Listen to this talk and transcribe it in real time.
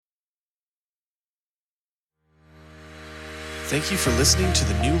Thank you for listening to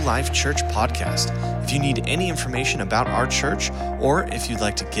the New Life Church podcast. If you need any information about our church, or if you'd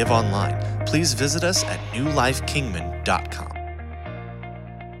like to give online, please visit us at newlifekingman.com.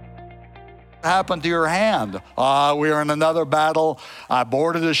 Happened to your hand? We were in another battle. I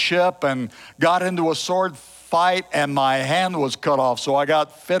boarded a ship and got into a sword fight, and my hand was cut off, so I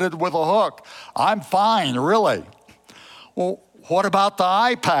got fitted with a hook. I'm fine, really. Well, what about the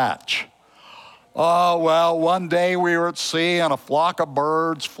eye patch? Oh, well, one day we were at sea and a flock of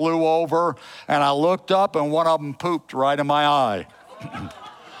birds flew over, and I looked up and one of them pooped right in my eye.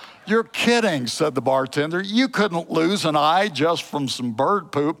 You're kidding, said the bartender. You couldn't lose an eye just from some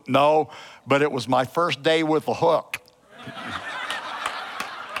bird poop. No, but it was my first day with a hook.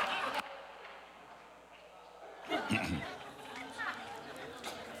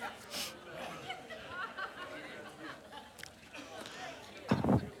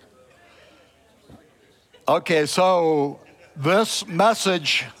 Okay, so this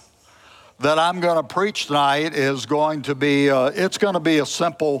message that I'm going to preach tonight is going to be, it's going to be a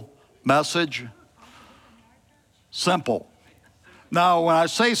simple message. Simple. Now, when I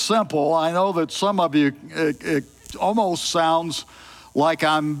say simple, I know that some of you, it almost sounds like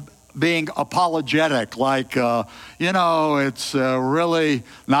I'm being apologetic, like, it's really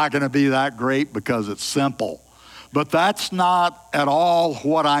not going to be that great because it's simple. But that's not at all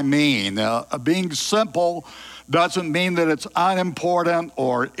what I mean. Being simple doesn't mean that it's unimportant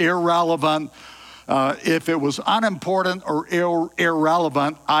or irrelevant. If it was unimportant or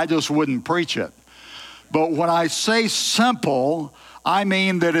irrelevant, I just wouldn't preach it. But when I say simple, I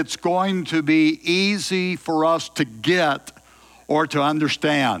mean that it's going to be easy for us to get or to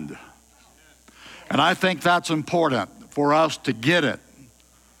understand. And I think that's important for us to get it.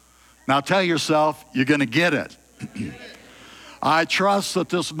 Now tell yourself you're going to get it. I trust that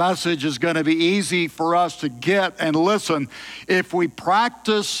this message is going to be easy for us to get. And listen, if we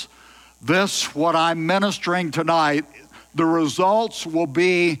practice this, what I'm ministering tonight, the results will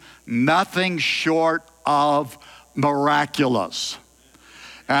be nothing short of miraculous.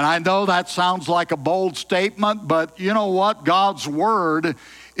 And I know that sounds like a bold statement, but you know what? God's word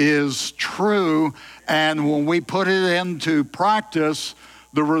is true. And when we put it into practice,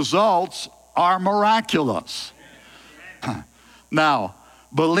 the results are miraculous. Now,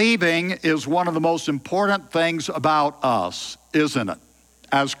 believing is one of the most important things about us, isn't it,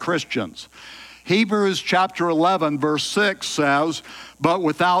 as Christians? Hebrews chapter 11, verse 6 says, "But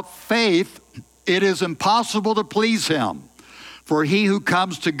without faith it is impossible to please him. For he who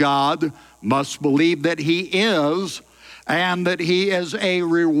comes to God must believe that he is, and that he is a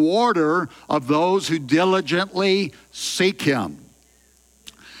rewarder of those who diligently seek him."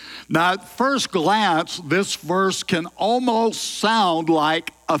 Now, at first glance, this verse can almost sound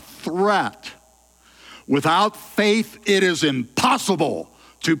like a threat. Without faith, it is impossible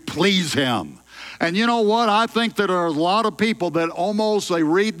to please him. And you know what? I think that there are a lot of people that they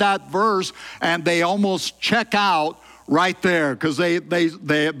read that verse and they almost check out right there, because they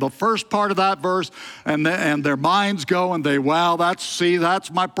the first part of that verse and their minds go and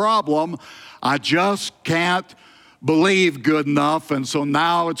that's my problem. I just can't believe good enough, and so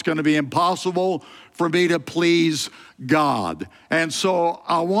now it's going to be impossible for me to please God. And so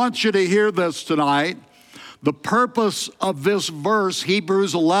I want you to hear this tonight. The purpose of this verse,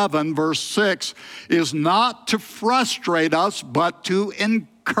 Hebrews 11, verse 6, is not to frustrate us, but to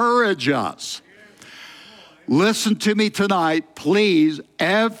encourage us. Listen to me tonight, please.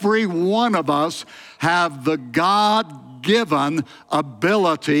 Every one of us have the God-given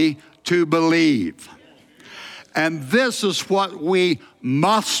ability to believe. And this is what we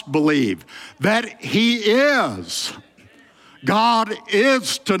must believe, that he is. God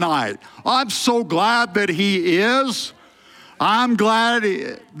is tonight. I'm so glad that he is. I'm glad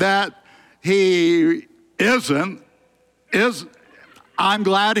that he isn't. I'm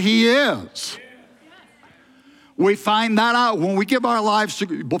glad he is. We find that out when we give our lives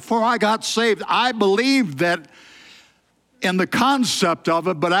to. Before I got saved, I believed that in the concept of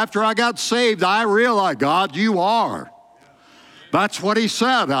it, but after I got saved, I realized, God, you are. That's what he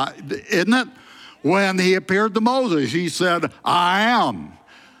said, isn't it? When he appeared to Moses, he said, I am,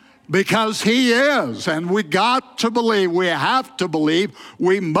 because he is. And we got to believe, we have to believe,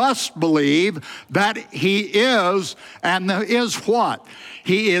 we must believe that he is, and is what?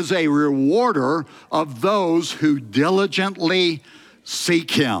 He is a rewarder of those who diligently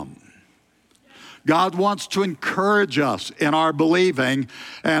seek him. God wants to encourage us in our believing,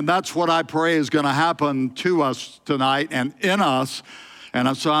 and that's what I pray is going to happen to us tonight and in us.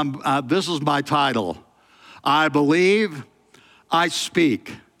 And so this is my title. I believe, I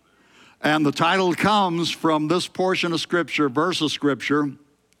speak. And the title comes from this portion of Scripture, verse of Scripture,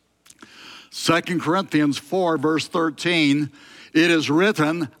 2 Corinthians 4, verse 13. It is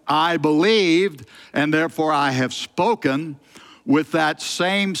written, I believed, and therefore I have spoken. With that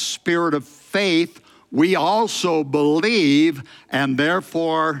same spirit of faith, we also believe, and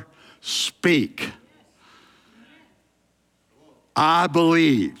therefore speak. I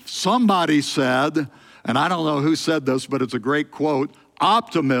believe. Somebody said, and I don't know who said this, but it's a great quote,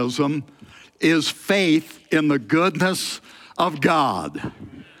 optimism is faith in the goodness of God.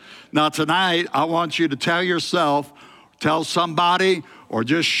 Now tonight, I want you to tell yourself, tell somebody, or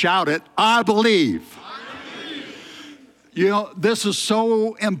just shout it, I believe. I believe. You know, this is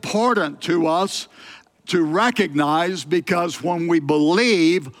so important to us to recognize, because when we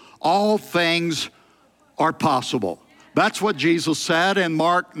believe, all things are possible. That's what Jesus said in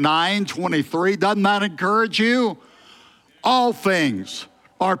Mark 9:23. Doesn't that encourage you? All things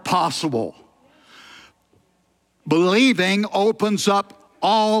are possible. Believing opens up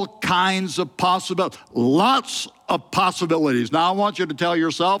all kinds of possibilities, lots of possibilities. Now I want you to tell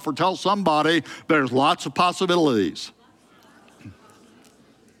yourself or tell somebody there's lots of possibilities.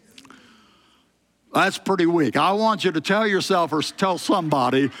 That's pretty weak. I want you to tell yourself or tell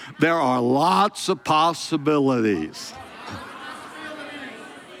somebody there are lots of possibilities.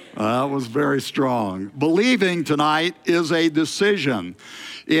 That was very strong. Believing tonight is a decision.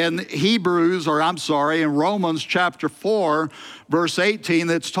 In Romans chapter 4, verse 18,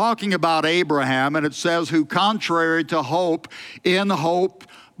 it's talking about Abraham, and it says, who contrary to hope, in hope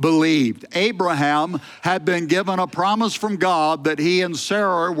believed. Abraham had been given a promise from God that he and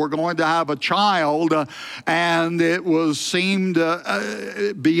Sarah were going to have a child, and it seemed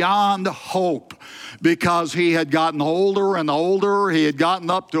beyond hope, because he had gotten older and older. He had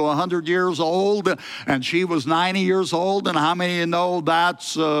gotten up to 100 years old, and she was 90 years old. And how many of you know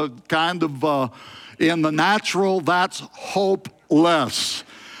that's kind of, in the natural, that's hopeless.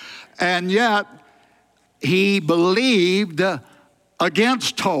 And yet, he believed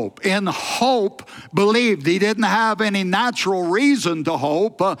against hope. In hope, believed. He didn't have any natural reason to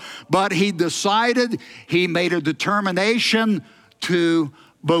hope, but he decided, he made a determination to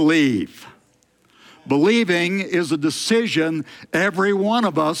believe. Believing is a decision every one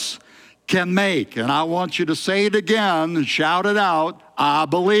of us can make. And I want you to say it again and shout it out, I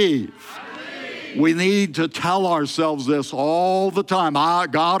believe. We need to tell ourselves this all the time.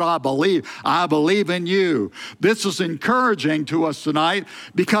 God, I believe in you. This is encouraging to us tonight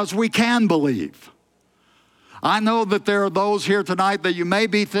because we can believe. I know that there are those here tonight that you may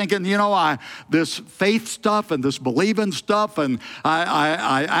be thinking, this faith stuff and this believing stuff, and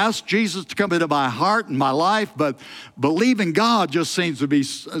I asked Jesus to come into my heart and my life, but believing God just seems to be,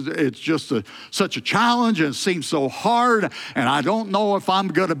 it's just such a challenge, and it seems so hard, and I don't know if I'm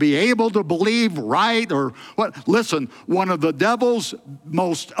going to be able to believe right or what. Listen, one of the devil's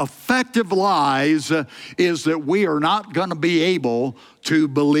most effective lies is that we are not going to be able to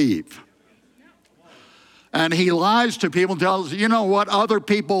believe. And he lies to people and tells, you know what, other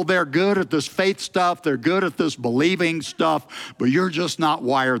people, they're good at this faith stuff, they're good at this believing stuff, but you're just not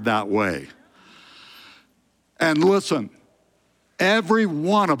wired that way. And listen, every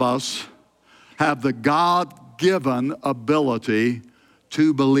one of us have the God-given ability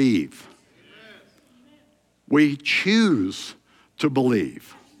to believe. We choose to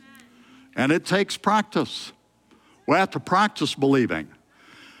believe. And it takes practice. We have to practice believing.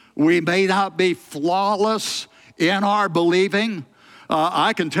 We may not be flawless in our believing.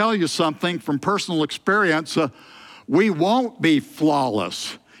 I can tell you something from personal experience. We won't be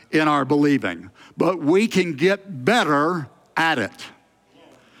flawless in our believing, but we can get better at it.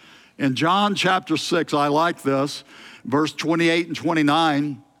 In John chapter 6, I like this, verse 28 and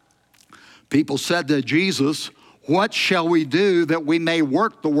 29, people said to Jesus, what shall we do that we may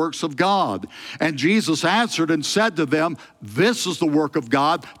work the works of God? And Jesus answered and said to them, this is the work of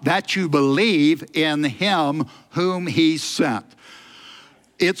God, that you believe in him whom he sent.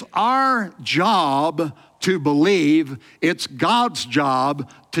 It's our job to believe. It's God's job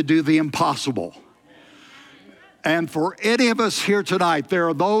to do the impossible. And for any of us here tonight, there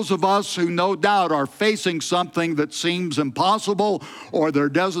are those of us who no doubt are facing something that seems impossible, or there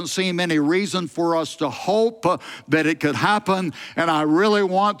doesn't seem any reason for us to hope that it could happen. And I really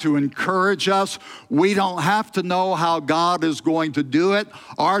want to encourage us. We don't have to know how God is going to do it.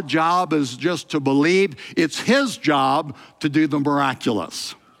 Our job is just to believe. It's his job to do the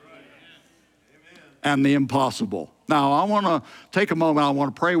miraculous and the impossible. Now, I want to take a moment. I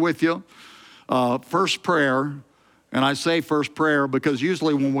want to pray with you. First prayer. And I say first prayer because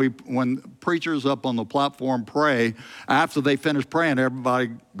usually when preachers up on the platform pray, after they finish praying,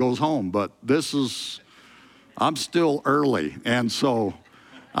 everybody goes home. But I'm still early, and so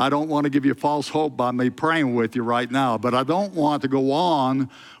I don't want to give you false hope by me praying with you right now. But I don't want to go on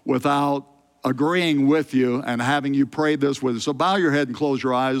without agreeing with you and having you pray this with us. So bow your head and close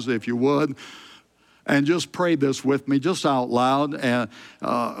your eyes if you would, and just pray this with me, just out loud, and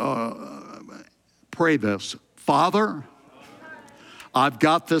pray this. Father, I've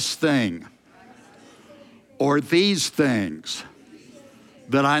got this thing or these things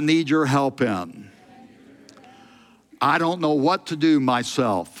that I need your help in. I don't know what to do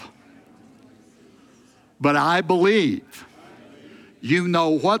myself, but I believe you know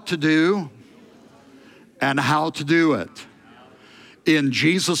what to do and how to do it. In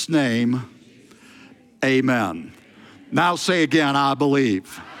Jesus' name, amen. Now say again, I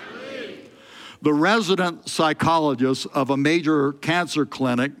believe. The resident psychologist of a major cancer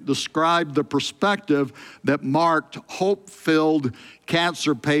clinic described the perspective that marked hope-filled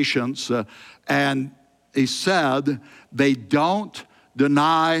cancer patients, and he said, they don't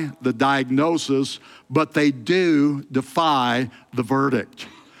deny the diagnosis, but they do defy the verdict.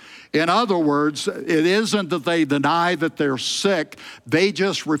 In other words, it isn't that they deny that they're sick. They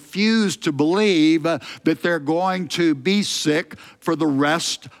just refuse to believe that they're going to be sick for the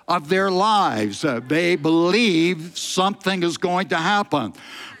rest of their lives. They believe something is going to happen.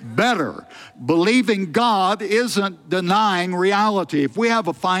 Better, believing God isn't denying reality. If we have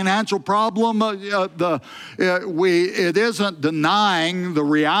a financial problem, it isn't denying the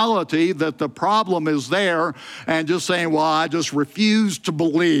reality that the problem is there and just saying, well, I just refuse to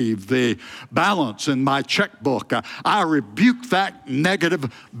believe the balance in my checkbook. I rebuke that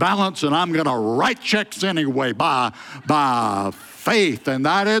negative balance, and I'm going to write checks anyway by faith. And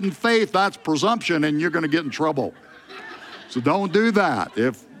that isn't faith, that's presumption, and you're going to get in trouble. So don't do that.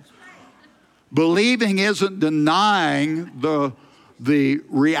 If believing isn't denying the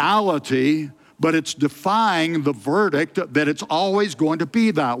reality, but it's defying the verdict that it's always going to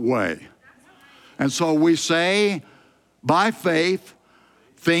be that way. And so we say, by faith,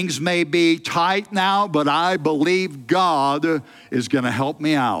 things may be tight now, but I believe God is going to help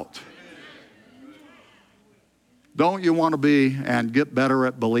me out. Don't you want to be and get better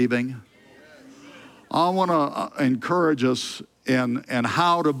at believing? I want to encourage us in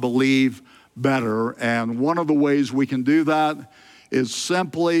how to believe better. And one of the ways we can do that is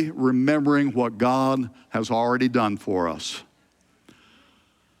simply remembering what God has already done for us.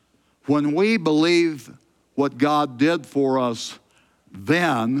 When we believe what God did for us,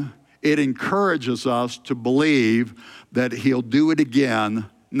 then it encourages us to believe that He'll do it again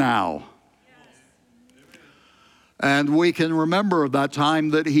now. And we can remember that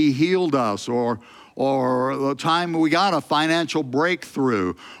time that He healed us, or the time we got a financial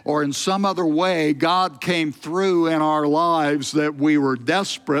breakthrough, or in some other way God came through in our lives that we were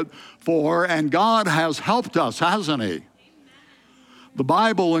desperate for, and God has helped us, hasn't He? The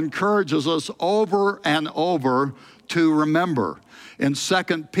Bible encourages us over and over to remember. In 2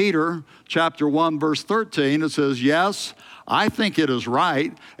 Peter chapter 1, verse 13, it says, yes, I think it is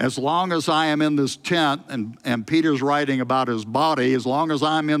right, as long as I am in this tent, and Peter's writing about his body, as long as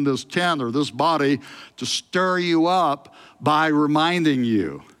I'm in this tent or this body, to stir you up by reminding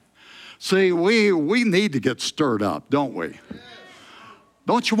you. See, we need to get stirred up, don't we?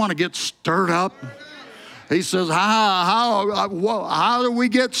 Don't you want to get stirred up? He says, how do we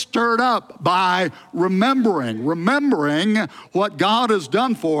get stirred up? By remembering. Remembering what God has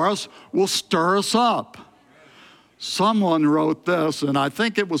done for us will stir us up. Someone wrote this, and I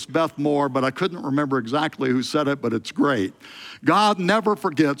think it was Beth Moore, but I couldn't remember exactly who said it, but it's great. God never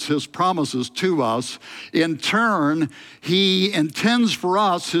forgets His promises to us. In turn, He intends for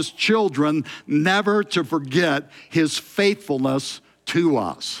us, His children, never to forget His faithfulness to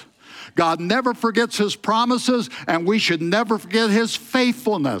us. God never forgets His promises, and we should never forget His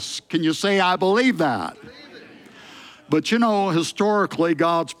faithfulness. Can you say, I believe that? But you know, historically,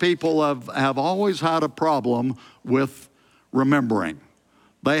 God's people have always had a problem with remembering.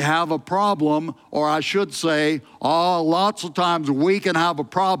 They have a problem, or I should say, lots of times we can have a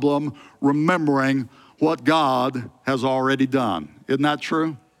problem remembering what God has already done. Isn't that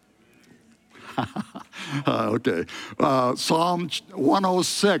true? Okay. Psalm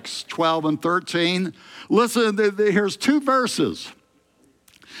 106, 12 and 13. Listen, here's two verses.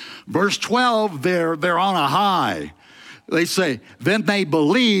 Verse 12, they're on a high. They say, then they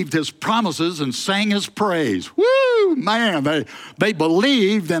believed His promises and sang His praise. Woo, man, they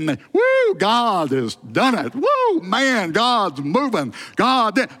believed and woo, God has done it. Woo, man, God's moving.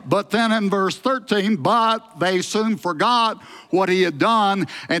 God did. But then in verse 13, but they soon forgot what he had done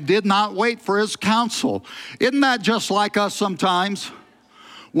and did not wait for his counsel. Isn't that just like us sometimes?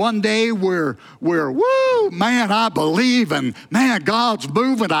 One day we're woo, man, I believe, and man, God's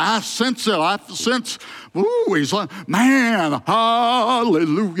moving. I sense it. I sense, woo, he's like, man,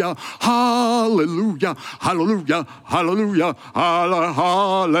 hallelujah, hallelujah, hallelujah, hallelujah,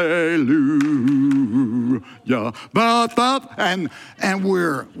 hallelujah. But and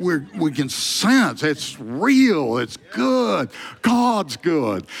we can sense it's real, it's good. God's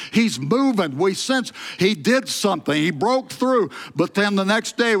good. He's moving. We sense he did something. He broke through. But then the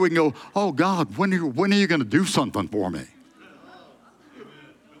next day we can go, oh God, when are you going to do something for me?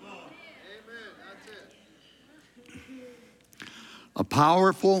 A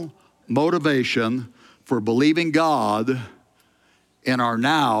powerful motivation for believing God in our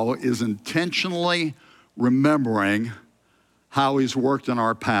now is intentionally remembering how he's worked in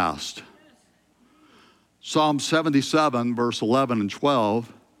our past. Psalm 77, verse 11 and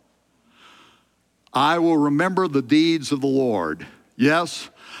 12, I will remember the deeds of the Lord. Yes,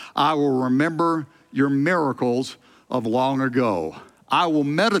 I will remember your miracles of long ago. I will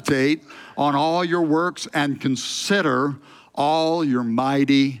meditate on all your works and consider all your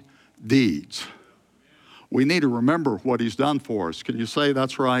mighty deeds. We need to remember what he's done for us. Can you say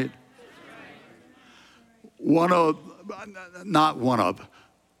that's right?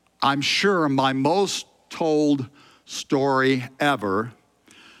 I'm sure my most told story ever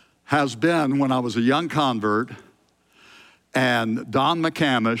has been when I was a young convert and Don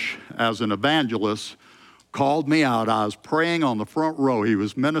McCamish, as an evangelist, called me out. I was praying on the front row. He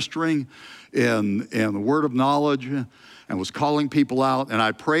was ministering in the word of knowledge and was calling people out. And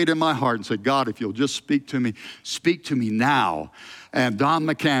I prayed in my heart and said, God, if you'll just speak to me now. And Don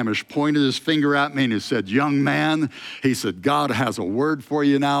McCamish pointed his finger at me and he said, young man, he said, God has a word for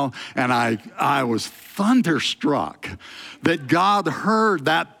you now. And I was thunderstruck that God heard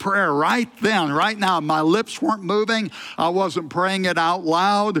that prayer right then, right now. My lips weren't moving. I wasn't praying it out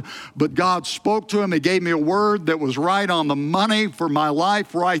loud, but God spoke to him. He gave me a word that was right on the money for my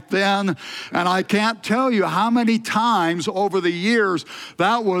life right then. And I can't tell you how many times over the years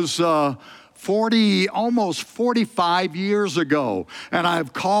that was, almost 45 years ago. And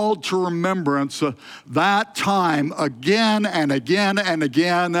I've called to remembrance that time again and again and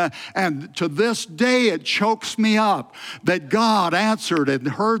again. And to this day, it chokes me up that God answered and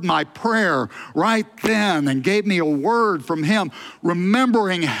heard my prayer right then and gave me a word from him.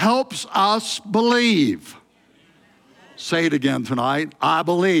 Remembering helps us believe. Say it again tonight. I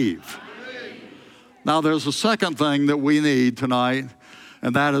believe. Now, there's a second thing that we need tonight,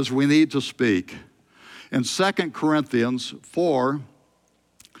 and that is we need to speak. In 2 Corinthians 4,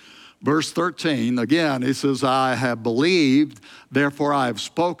 verse 13, again, he says, I have believed, therefore I have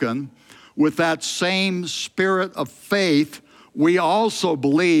spoken. With that same spirit of faith, we also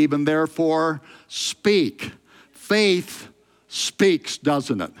believe and therefore speak. Faith speaks,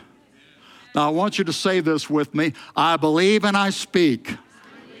 doesn't it? Now, I want you to say this with me. I believe and I speak.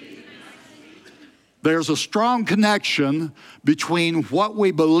 There's a strong connection between what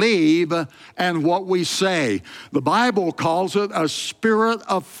we believe and what we say. The Bible calls it a spirit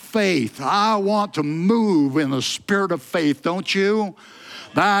of faith. I want to move in the spirit of faith, don't you?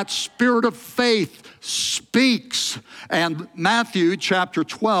 That spirit of faith speaks. And Matthew chapter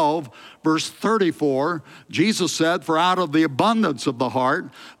 12, verse 34, Jesus said, for out of the abundance of the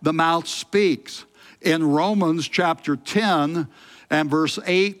heart, the mouth speaks. In Romans chapter 10, and verse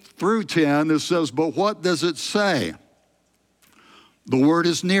 8 through 10, it says, but what does it say? The word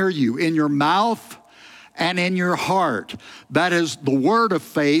is near you, in your mouth and in your heart. That is the word of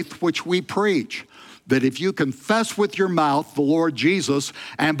faith which we preach. That if you confess with your mouth the Lord Jesus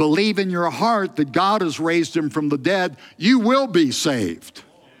and believe in your heart that God has raised him from the dead, you will be saved.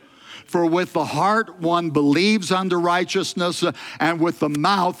 For with the heart one believes unto righteousness, and with the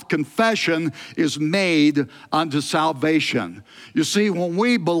mouth confession is made unto salvation. You see, when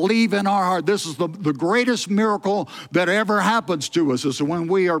we believe in our heart, this is the greatest miracle that ever happens to us, is when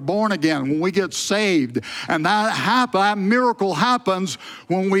we are born again, when we get saved. And that miracle happens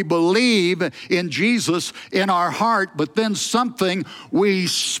when we believe in Jesus in our heart, but then something we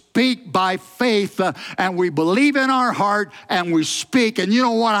speak by faith, and we believe in our heart, and we speak. And you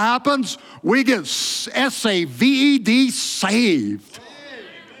know what happens? We get S-A-V-E-D, saved.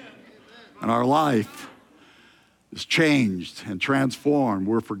 And our life is changed and transformed.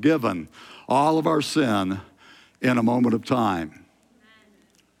 We're forgiven all of our sin in a moment of time.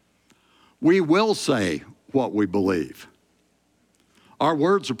 We will say what we believe. Our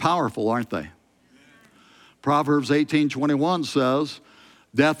words are powerful, aren't they? Proverbs 18:21 says,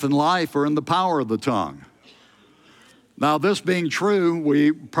 death and life are in the power of the tongue. Now, this being true,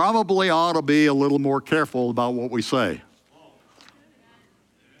 we probably ought to be a little more careful about what we say.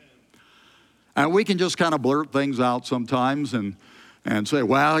 And we can just kind of blurt things out sometimes and say,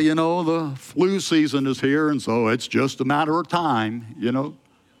 well, you know, the flu season is here, and so it's just a matter of time, you know.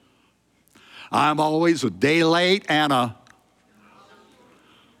 I'm always a day late, and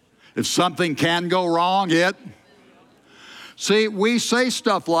if something can go wrong, See, we say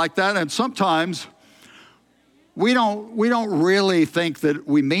stuff like that, and sometimes we don't really think that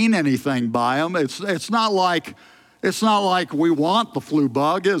we mean anything by them. It's not like we want the flu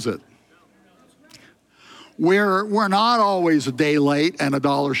bug, is it? We're not always a day late and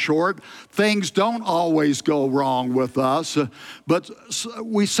 $1 short. Things don't always go wrong with us, but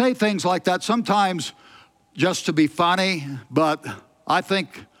we say things like that sometimes just to be funny, but I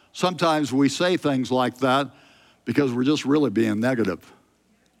think sometimes we say things like that because we're just really being negative.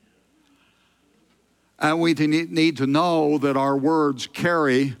 And we need to know that our words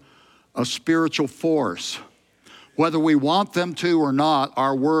carry a spiritual force. Whether we want them to or not,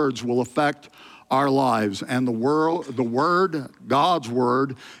 our words will affect our lives. And the word, God's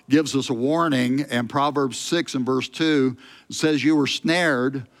word, gives us a warning. In Proverbs 6 and verse 2, it says, you were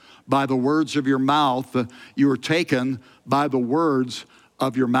snared by the words of your mouth. You were taken by the words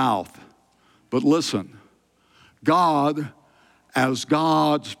of your mouth. But listen, God, as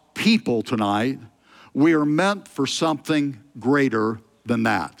God's people tonight, we are meant for something greater than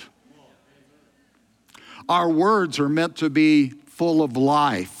that. Our words are meant to be full of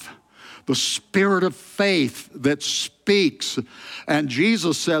life, the spirit of faith that speaks. And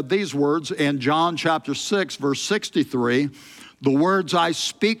Jesus said these words in John chapter 6, verse 63, the words I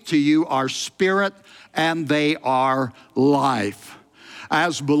speak to you are spirit and they are life.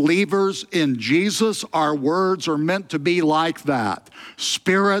 As believers in Jesus, our words are meant to be like that,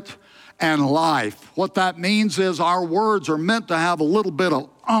 spirit and life. What that means is our words are meant to have a little bit of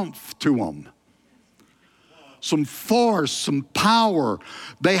oomph to them. Some force, some power.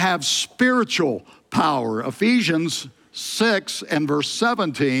 They have spiritual power. Ephesians 6 and verse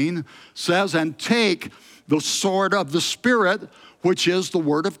 17 says, and take the sword of the Spirit, which is the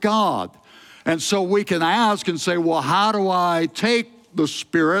Word of God. And so we can ask and say, well, how do I take the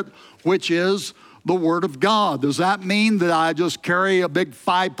Spirit, which is the Word of God? Does that mean that I just carry a big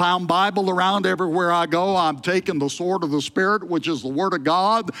 5-pound Bible around everywhere I go? I'm taking the sword of the Spirit, which is the Word of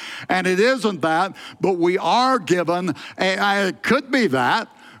God. And it isn't that, but we are given, it could be that,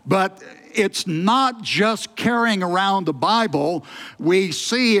 but it's not just carrying around the Bible. We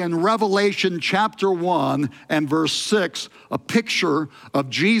see in Revelation chapter 1 and verse 6 a picture of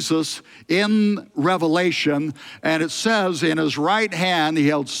Jesus in Revelation, and it says in his right hand he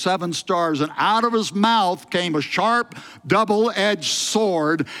held 7 stars, and out of his mouth came a sharp double-edged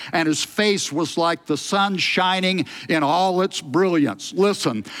sword, and his face was like the sun shining in all its brilliance.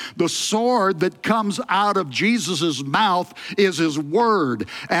 Listen, the sword that comes out of Jesus' mouth is his word,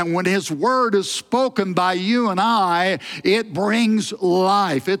 and when his word is spoken by you and I, it brings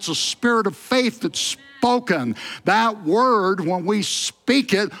life. It's a spirit of faith that's spoken. That word, when we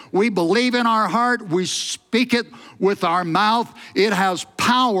speak it, we believe in our heart, we speak it with our mouth. It has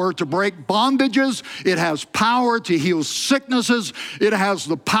power to break bondages. It has power to heal sicknesses. It has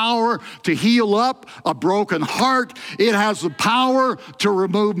the power to heal up a broken heart. It has the power to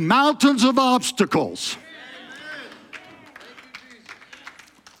remove mountains of obstacles.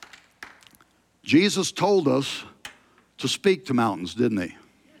 Jesus told us to speak to mountains, didn't he?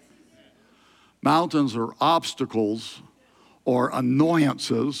 Mountains are obstacles or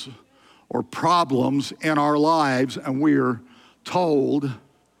annoyances or problems in our lives, and we are told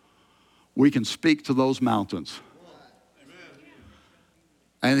we can speak to those mountains.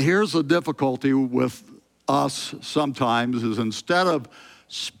 And here's the difficulty with us sometimes is instead of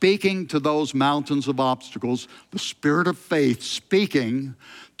speaking to those mountains of obstacles, the spirit of faith speaking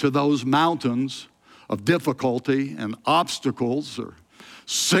to those mountains of difficulty and obstacles or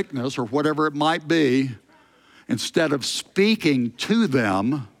sickness or whatever it might be, instead of speaking to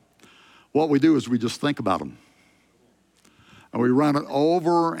them, what we do is we just think about them. And we run it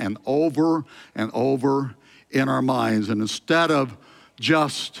over and over and over in our minds. And instead of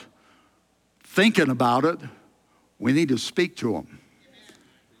just thinking about it, we need to speak to them.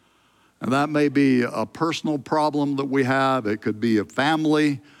 And that may be a personal problem that we have. It could be a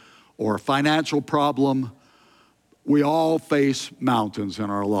family or a financial problem. We all face mountains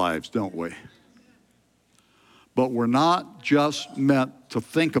in our lives, don't we? But we're not just meant to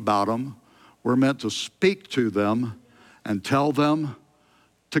think about them. We're meant to speak to them and tell them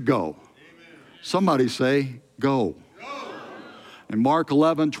to go. Somebody say, go. In Mark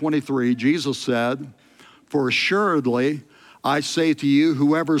 11:23, Jesus said, for assuredly I say to you,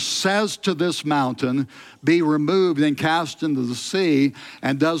 whoever says to this mountain, be removed and cast into the sea,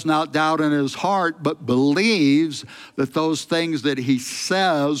 and does not doubt in his heart, but believes that those things that he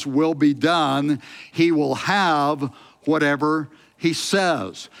says will be done, he will have whatever he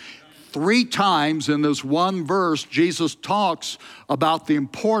says. 3 times in this one verse, Jesus talks about the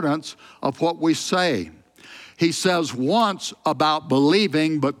importance of what we say. He says once about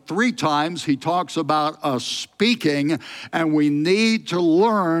believing, but 3 times he talks about us speaking, and we need to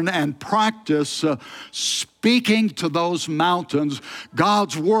learn and practice speaking to those mountains.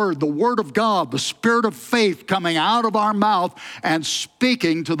 God's word, the word of God, the spirit of faith coming out of our mouth and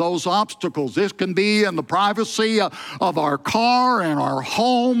speaking to those obstacles. This can be in the privacy of our car, in our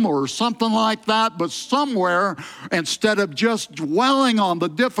home, or something like that, but somewhere, instead of just dwelling on the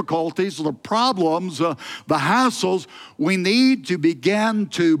difficulties, the problems, the hassles, we need to begin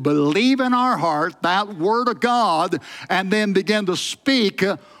to believe in our heart that word of God and then begin to speak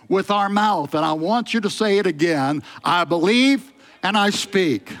with our mouth. And I want you to say it again. I believe and I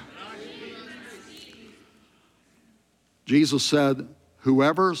speak. Jesus said,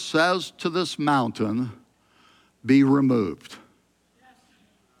 whoever says to this mountain, be removed.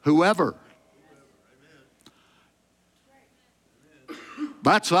 Whoever.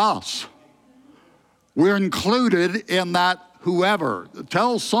 That's us. We're included in that whoever.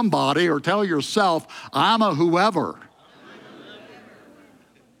 Tell somebody or tell yourself, I'm a whoever.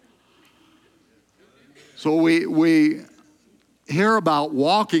 So we hear about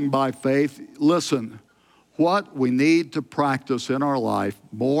walking by faith. Listen, what we need to practice in our life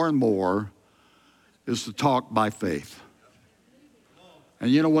more and more is to talk by faith.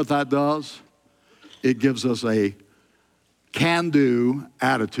 And you know what that does? It gives us a can-do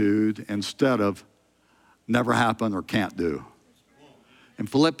attitude instead of never happen or can't do. In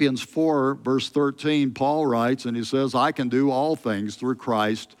Philippians 4, verse 13, Paul writes, and he says, I can do all things through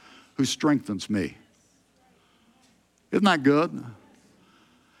Christ who strengthens me. Isn't that good?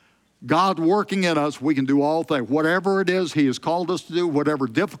 God working in us, we can do all things. Whatever it is He has called us to do, whatever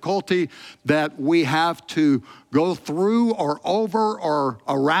difficulty that we have to go through or over or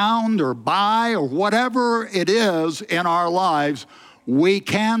around or by or whatever it is in our lives, we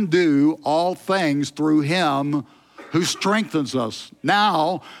can do all things through Him who strengthens us.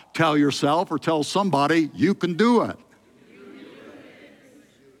 Now, tell yourself or tell somebody, you can do it.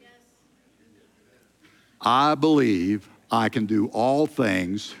 I believe I can do all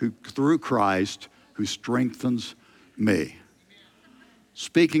things through Christ who strengthens me.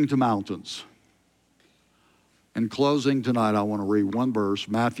 Speaking to mountains. In closing tonight, I want to read one verse,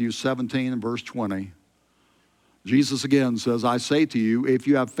 Matthew 17 and verse 20. Jesus again says, I say to you, if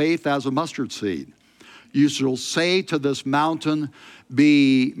you have faith as a mustard seed, you shall say to this mountain,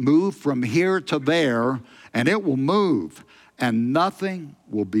 be moved from here to there, and it will move, and nothing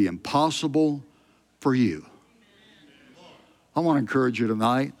will be impossible for you. I want to encourage you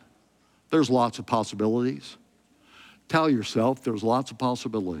tonight. There's lots of possibilities. Tell yourself there's lots of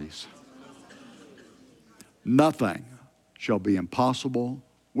possibilities. Nothing shall be impossible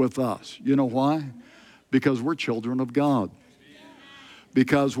with us. You know why? Because we're children of God.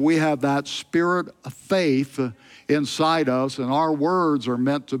 Because we have that spirit of faith inside us, and our words are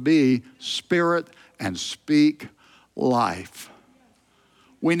meant to be spirit and speak life.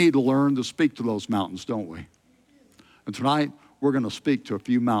 We need to learn to speak to those mountains, don't we? And tonight, we're going to speak to a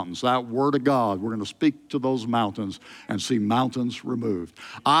few mountains. That word of God, we're going to speak to those mountains and see mountains removed.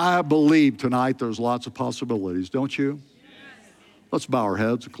 I believe tonight there's lots of possibilities, don't you? Yes. Let's bow our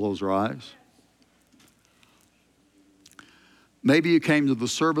heads and close our eyes. Maybe you came to the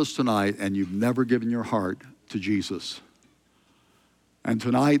service tonight and you've never given your heart to Jesus. And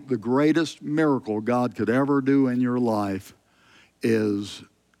tonight, the greatest miracle God could ever do in your life is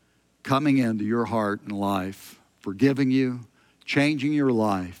coming into your heart and life, forgiving you, changing your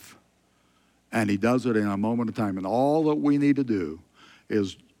life, and He does it in a moment of time. And all that we need to do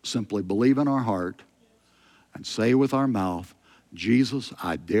is simply believe in our heart and say with our mouth, Jesus,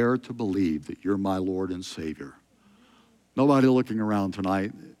 I dare to believe that you're my Lord and Savior. Nobody looking around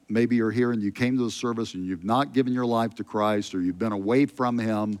tonight. Maybe you're here and you came to the service and you've not given your life to Christ, or you've been away from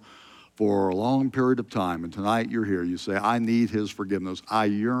Him for a long period of time, and tonight you're here. You say, I need His forgiveness. I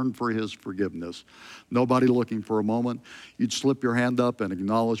yearn for His forgiveness. Nobody looking for a moment. You'd slip your hand up in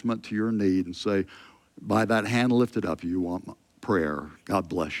acknowledgement to your need and say, by that hand lifted up, you want prayer. God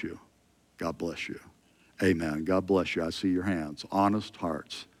bless you. God bless you. Amen. God bless you. I see your hands. Honest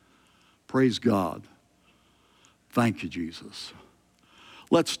hearts. Praise God. Thank you, Jesus.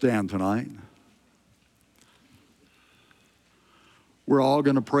 Let's stand tonight. We're all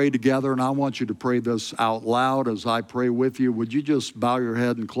going to pray together, and I want you to pray this out loud as I pray with you. Would you just bow your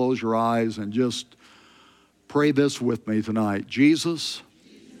head and close your eyes and just pray this with me tonight? Jesus,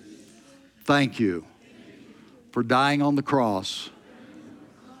 thank you for dying on the cross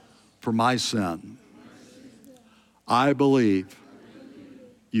for my sin. I believe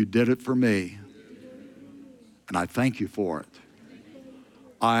you did it for me, and I thank you for it.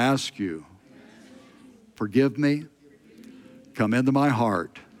 I ask you, forgive me, come into my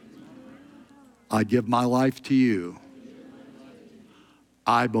heart. I give my life to you.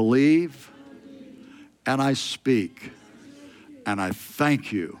 I believe and I speak, and I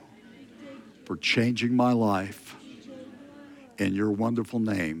thank you for changing my life. In your wonderful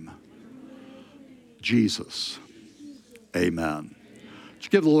name, Jesus. Amen. Let's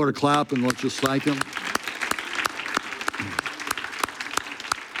give the Lord a clap and let's just thank him.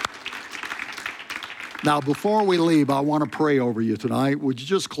 Now, before we leave, I want to pray over you tonight. Would you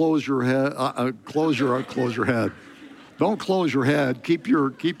just close your head? Close your head. Don't close your head. Keep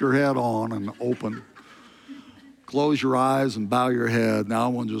your head on and open. Close your eyes and bow your head. Now, I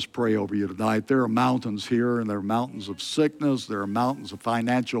want to just pray over you tonight. There are mountains here, and there are mountains of sickness. There are mountains of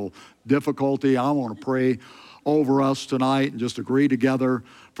financial difficulty. I want to pray over us tonight and just agree together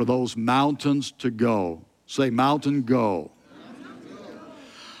for those mountains to go. Say, mountain, go.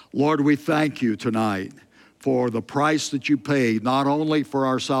 Lord, we thank you tonight for the price that you paid, not only for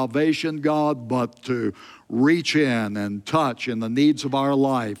our salvation, God, but to reach in and touch in the needs of our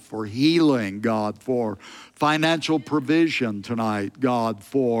life, for healing, God, for financial provision tonight, God,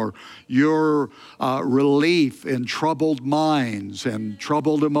 for your relief in troubled minds and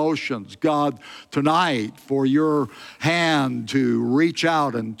troubled emotions. God, tonight, for your hand to reach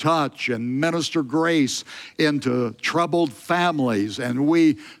out and touch and minister grace into troubled families. And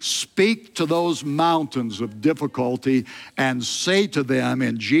we speak to those mountains of difficulty and say to them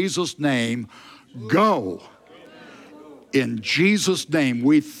in Jesus' name, go. In Jesus' name,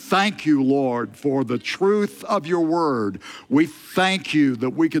 we thank you, Lord, for the truth of your word. We thank you that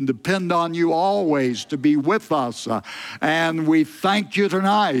we can depend on you always to be with us. And we thank you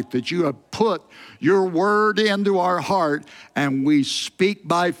tonight that you have put your word into our heart, and we speak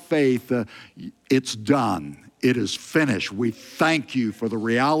by faith. It's done. It is finished. We thank you for the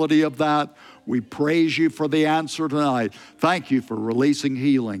reality of that. We praise you for the answer tonight. Thank you for releasing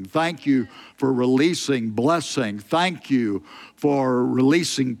healing. Thank you for releasing blessing. Thank you for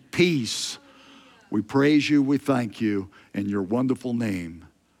releasing peace. We praise you. We thank you in your wonderful name,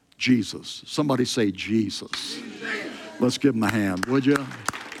 Jesus. Somebody say Jesus. Let's give him a hand, would you?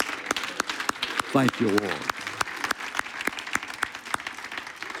 Thank you, Lord.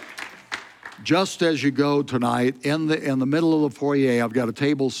 Just as you go tonight, in the middle of the foyer, I've got a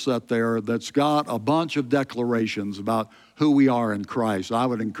table set there that's got a bunch of declarations about who we are in Christ. I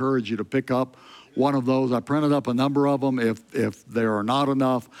would encourage you to pick up one of those. I printed up a number of them. If there are not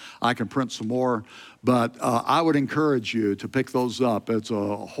enough, I can print some more. But I would encourage you to pick those up. It's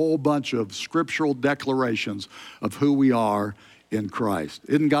a whole bunch of scriptural declarations of who we are in Christ.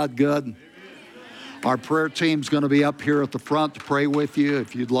 Isn't God good? Amen. Our prayer team's going to be up here at the front to pray with you.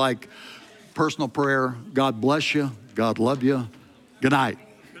 If you'd like personal prayer, God bless you. God love you. Good night.